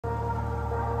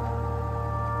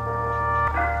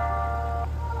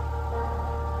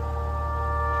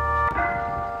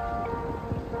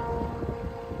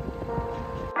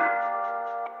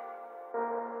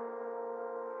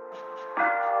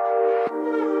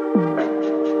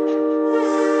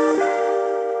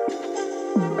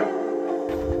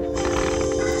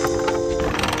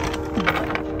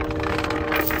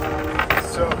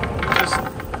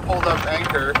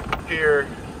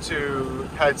to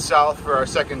head south for our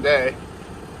second day,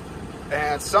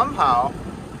 and somehow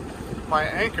my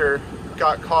anchor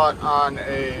got caught on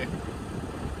it's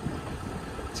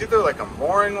either like a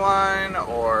mooring line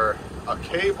or a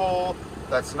cable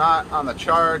that's not on the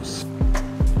charts.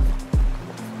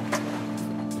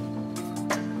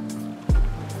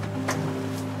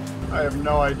 I have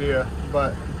no idea,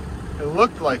 but it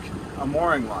looked like a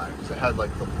mooring line because it had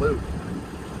like the loop.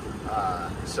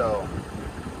 So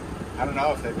I don't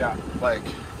know if they've got like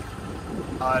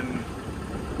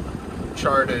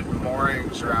uncharted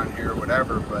moorings around here or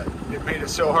whatever, but it made it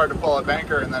so hard to pull up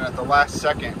anchor, and then at the last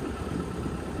second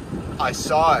I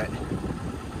saw it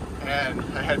and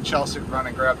I had Chelsea run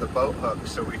and grab the boat hook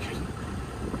so we could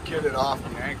get it off the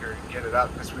anchor and get it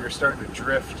up because we were starting to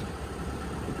drift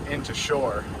into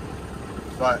shore.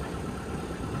 But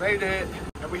made it,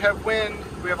 and we have wind.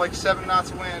 We have like 7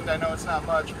 knots of wind. I know it's not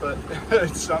much, but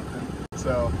it's something.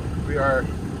 So we are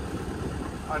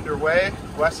underway.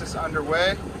 Wes is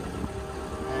underway,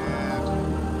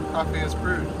 and coffee is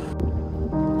brewed.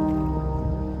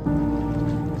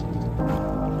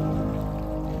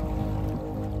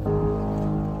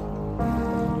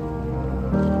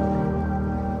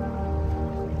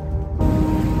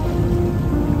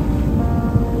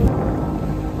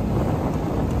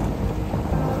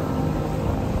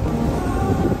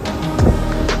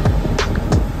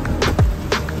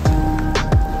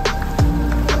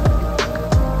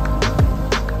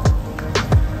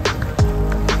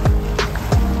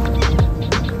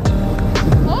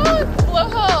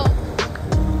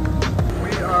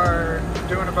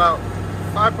 About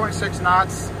 5.6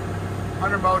 knots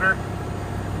under motor.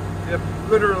 We have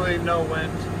literally no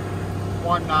wind,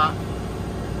 1 knot,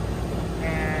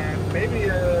 and maybe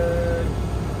a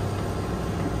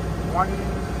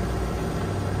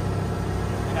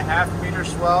 1.5 meter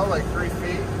swell, like 3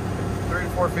 feet, 3 to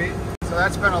 4 feet. So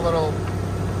that's been a little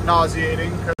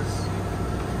nauseating because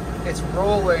it's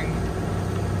rolling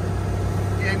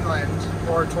inland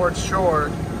or towards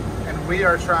shore, and we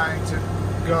are trying to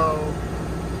go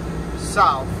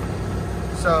south.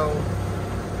 So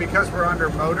because we're under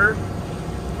motor,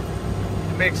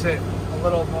 it makes it a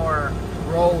little more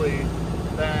rolly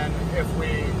than if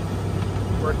we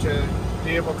were to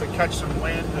be able to catch some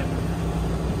wind and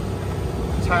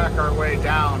tack our way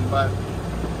down. But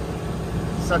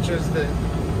such as the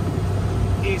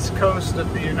east coast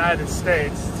of the United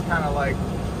States, it's kind of like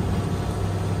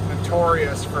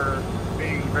notorious for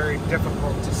being very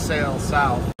difficult to sail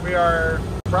south. We are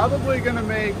probably going to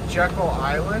make Jekyll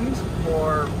Island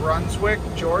or Brunswick,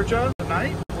 Georgia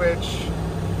tonight, which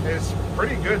is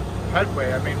pretty good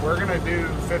headway. I mean, we're going to do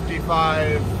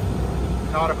 55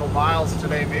 nautical miles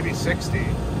today, maybe 60.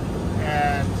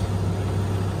 And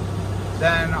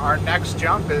then our next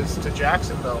jump is to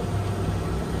Jacksonville.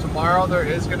 Tomorrow there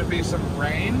is going to be some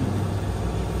rain,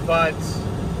 but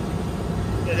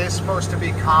it is supposed to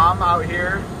be calm out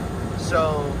here.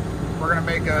 So we're going to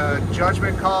make a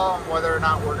judgment call on whether or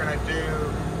not we're going to do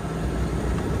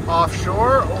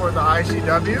offshore or the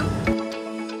ICW.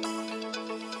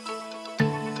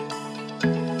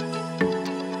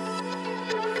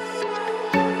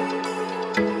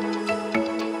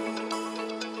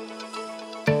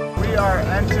 We are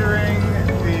entering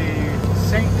the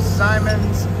St.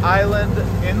 Simon's Island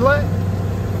Inlet.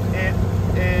 It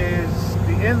is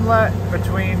the inlet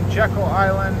between Jekyll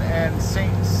Island and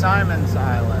St. Simon's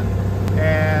Island.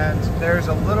 And there's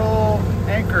a little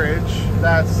anchorage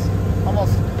that's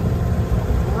almost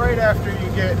right after you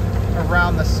get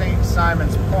around the St.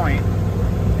 Simon's Point,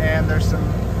 and there's some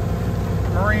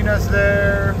marinas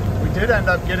there. We did end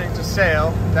up getting to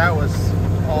sail. That was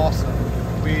awesome.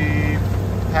 We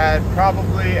had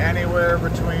probably anywhere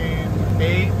between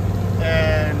 8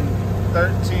 and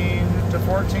 13 to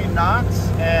 14 knots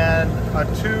and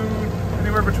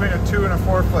anywhere between a 2 and a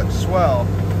 4 foot swell.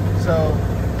 So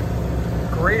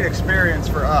great experience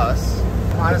for us.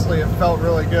 Honestly, it felt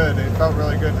really good. It felt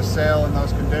really good to sail in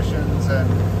those conditions, and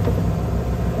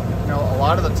you know, a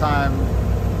lot of the time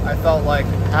I felt like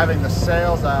having the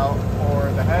sails out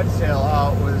or the head sail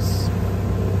out was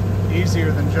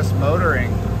easier than just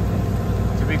motoring.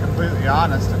 To be completely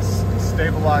honest, it's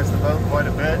stabilized the boat quite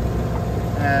a bit,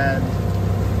 and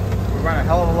we went a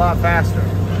hell of a lot faster.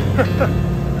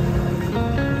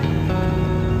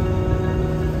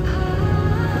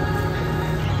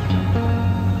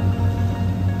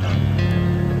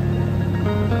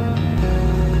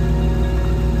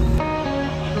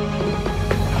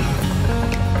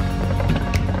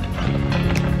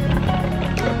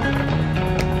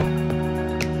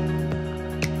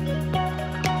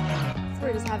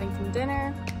 Having some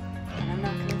dinner, and I'm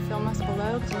not going to film us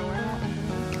below because we're not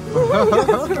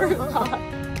underneath. We're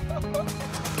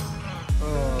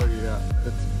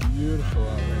It's beautiful out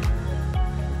right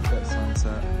now. Look at that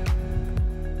sunset.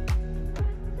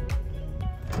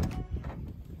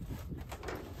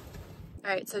 All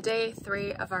right, so day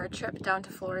 3 of our trip down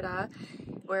to Florida.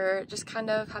 We're just kind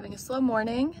of having a slow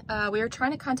morning. We were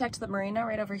trying to contact the marina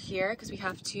right over here because we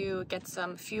have to get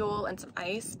some fuel and some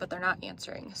ice, but they're not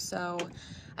answering. So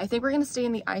I think we're gonna stay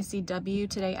in the ICW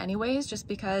today anyways, just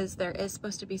because there is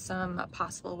supposed to be some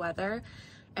possible weather.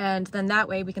 And then that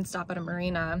way we can stop at a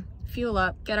marina, fuel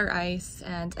up, get our ice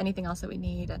and anything else that we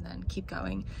need, and then keep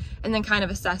going. And then kind of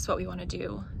assess what we wanna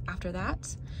do after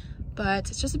that. But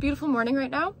it's just a beautiful morning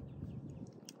right now.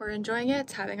 We're enjoying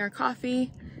it, having our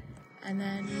coffee, and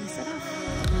then we set off.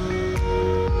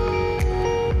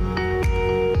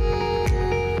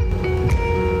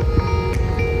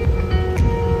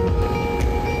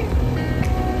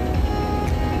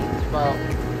 It's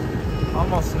about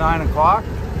almost 9 o'clock,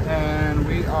 and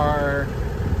we are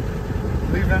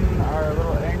leaving our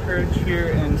little anchorage here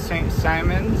in St.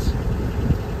 Simons,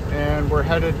 and we're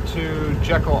headed to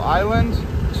Jekyll Island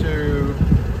to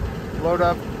load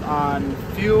up on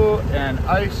fuel and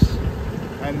ice,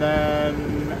 and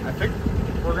then I think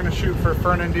we're gonna shoot for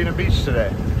Fernandina Beach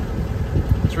today.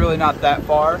 It's really not that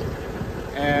far,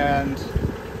 and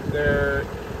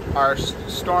our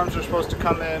storms are supposed to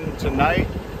come in tonight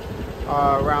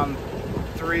around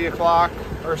 3 o'clock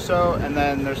or so, and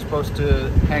then they're supposed to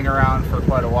hang around for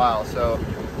quite a while. So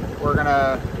we're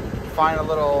gonna find a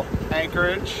little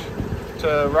anchorage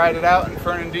to ride it out in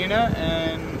Fernandina,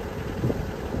 and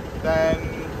then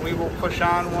we will push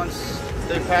on once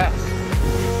they pass.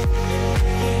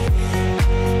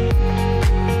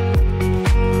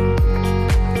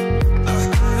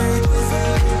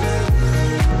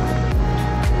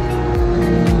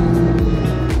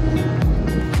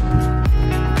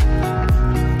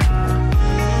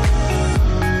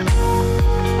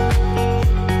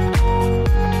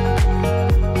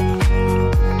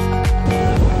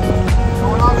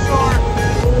 Going offshore.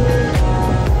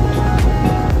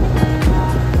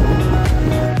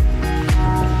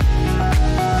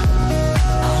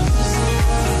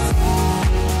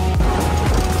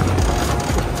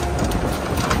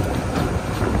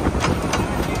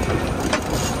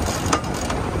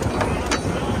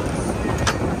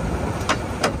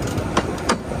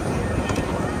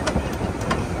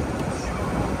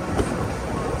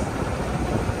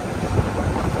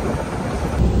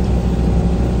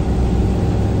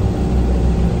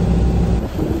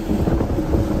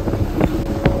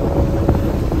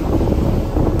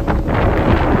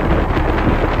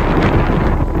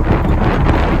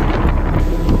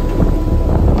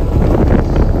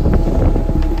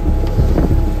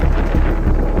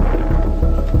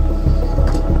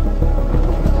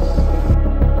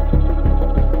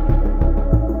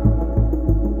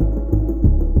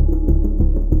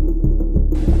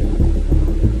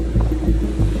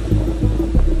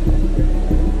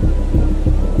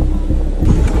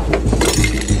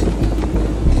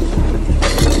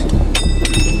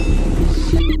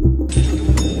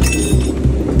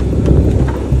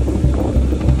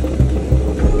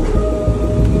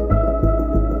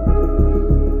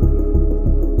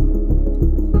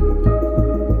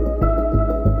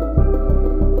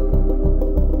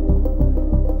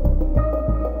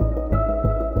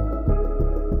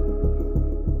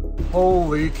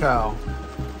 Holy cow,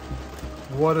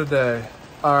 what a day.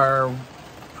 Our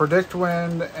predict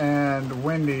wind and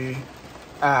windy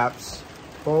apps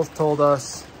both told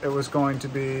us it was going to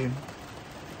be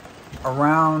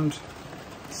around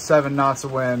 7 knots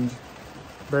of wind,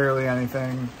 barely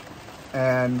anything,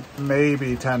 and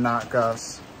maybe 10 knot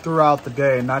gusts throughout the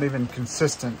day, not even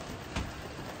consistent.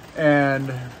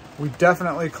 And we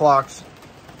definitely clocked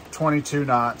 22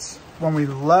 knots. When we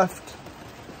left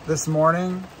this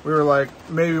morning, we were like,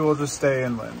 maybe we'll just stay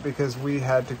inland, because we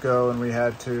had to go and we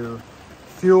had to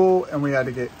fuel and we had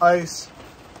to get ice.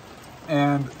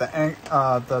 And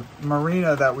the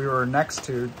marina that we were next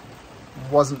to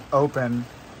wasn't open,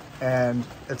 and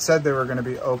it said they were going to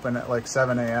be open at like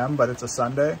 7 a.m., but it's a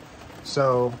Sunday,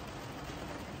 so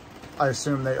I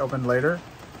assume they opened later.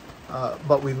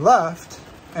 But we left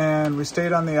and we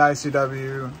stayed on the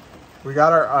ICW. We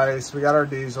got our ice, we got our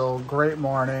diesel. Great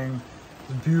morning.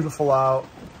 It was beautiful out,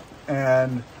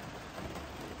 and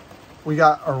we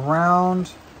got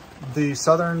around the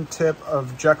southern tip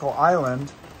of Jekyll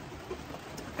Island.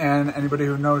 And anybody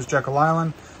who knows Jekyll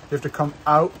Island, you have to come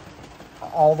out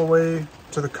all the way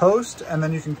to the coast, and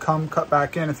then you can come cut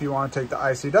back in if you want to take the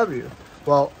ICW.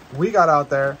 Well, we got out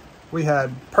there, we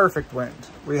had perfect wind.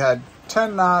 We had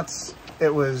 10 knots.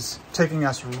 It was taking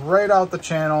us right out the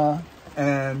channel,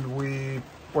 and we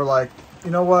were like,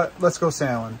 you know what, let's go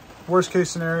sailing. Worst case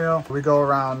scenario, we go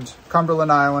around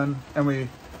Cumberland Island and we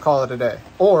call it a day.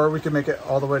 Or we could make it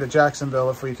all the way to Jacksonville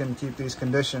if we can keep these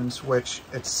conditions, which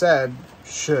it said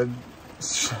should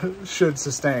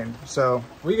sustain. So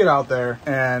we get out there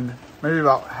and maybe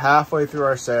about halfway through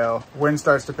our sail, wind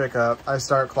starts to pick up. I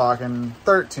start clocking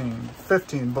 13,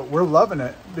 15, but we're loving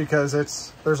it because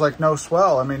there's like no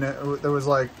swell. I mean, there was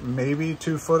like maybe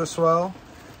 2 foot of swell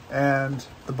and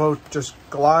the boat just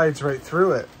glides right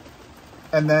through it.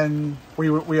 And then we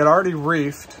had already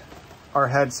reefed our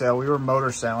head sail. We were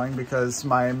motor sailing because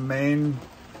my main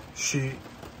sheet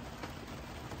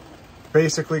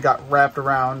basically got wrapped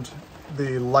around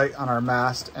the light on our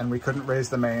mast and we couldn't raise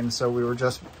the main, so we were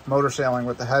just motor sailing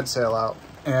with the head sail out.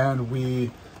 And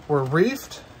we were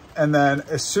reefed, and then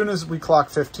as soon as we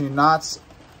clocked 15 knots,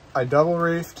 I double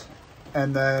reefed,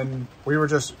 and then we were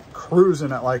just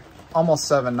cruising at like almost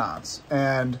 7 knots.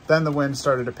 And then the wind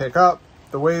started to pick up,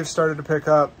 the waves started to pick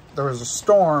up. There was a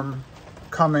storm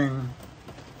coming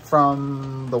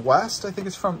from the west. I think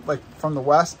it's from the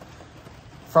west,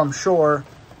 from shore,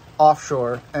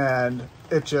 offshore, and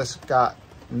it just got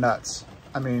nuts.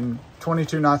 I mean,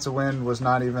 22 knots of wind was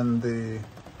not even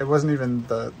it wasn't even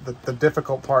the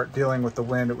difficult part dealing with the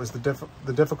wind. It was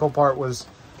the difficult part was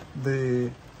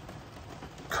the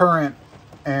current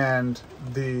and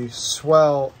the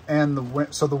swell and the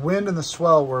wind. So the wind and the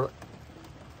swell were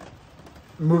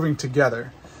moving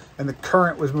together and the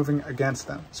current was moving against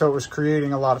them. So it was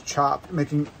creating a lot of chop,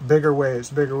 making bigger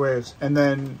waves. And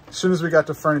then as soon as we got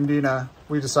to Fernandina,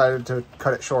 we decided to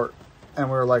cut it short. And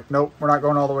we were like, nope, we're not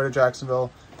going all the way to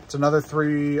Jacksonville. It's another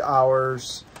 3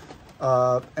 hours.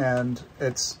 And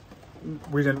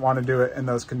we didn't want to do it in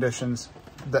those conditions.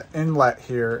 The inlet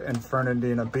here in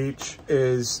Fernandina Beach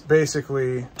is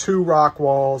basically 2 rock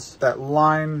walls that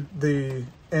line the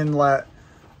inlet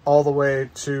all the way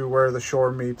to where the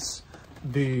shore meets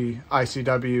the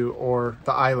ICW or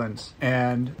the islands,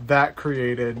 and that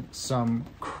created some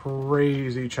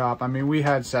crazy chop. I mean, we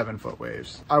had 7-foot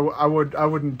waves. I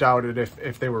wouldn't doubt it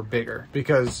if they were bigger,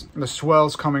 because the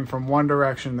swell's coming from one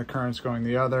direction, the current's going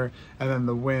the other, and then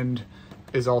the wind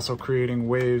is also creating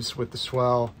waves with the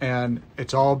swell, and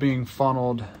it's all being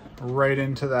funneled right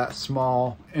into that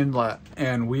small inlet,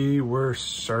 and we were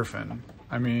surfing.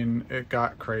 I mean, it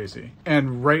got crazy.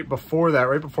 And right before that,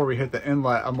 right before we hit the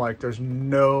inlet, I'm like, there's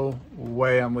no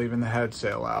way I'm leaving the head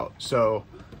sail out. So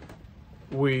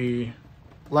we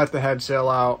let the head sail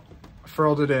out,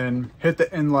 furled it in, hit the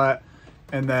inlet,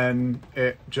 and then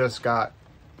it just got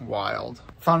wild.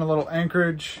 Found a little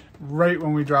anchorage. Right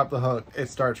when we drop the hook, it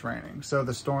starts raining. So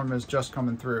the storm is just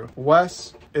coming through.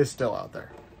 Wes is still out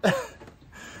there.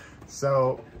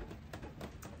 So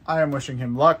I am wishing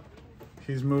him luck.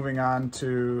 He's moving on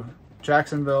to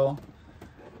Jacksonville.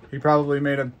 He probably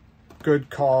made a good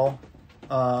call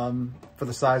for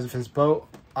the size of his boat.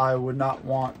 I would not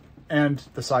want, and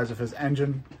the size of his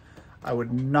engine, I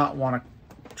would not want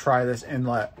to try this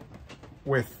inlet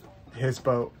with his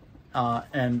boat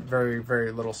and very,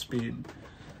 very little speed.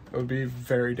 It would be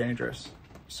very dangerous.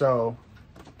 So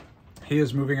he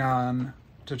is moving on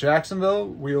to Jacksonville.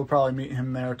 We will probably meet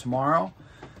him there tomorrow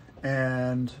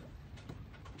and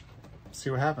see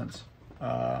what happens.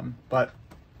 But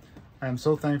I am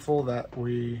so thankful that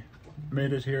we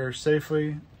made it here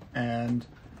safely, and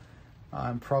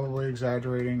I'm probably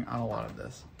exaggerating on a lot of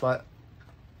this, but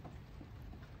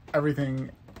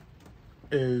everything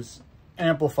is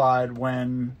amplified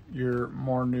when you're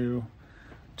more new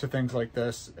to things like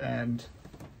this, and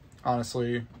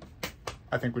honestly,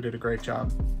 I think we did a great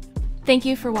job. Thank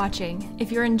you for watching.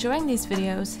 If you're enjoying these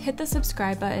videos, hit the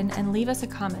subscribe button and leave us a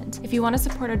comment. If you want to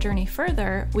support our journey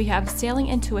further, we have Sailing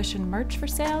Intuition merch for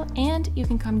sale, and you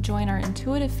can come join our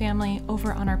intuitive family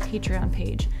over on our Patreon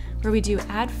page, where we do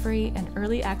ad-free and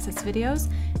early access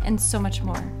videos and so much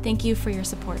more. Thank you for your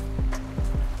support.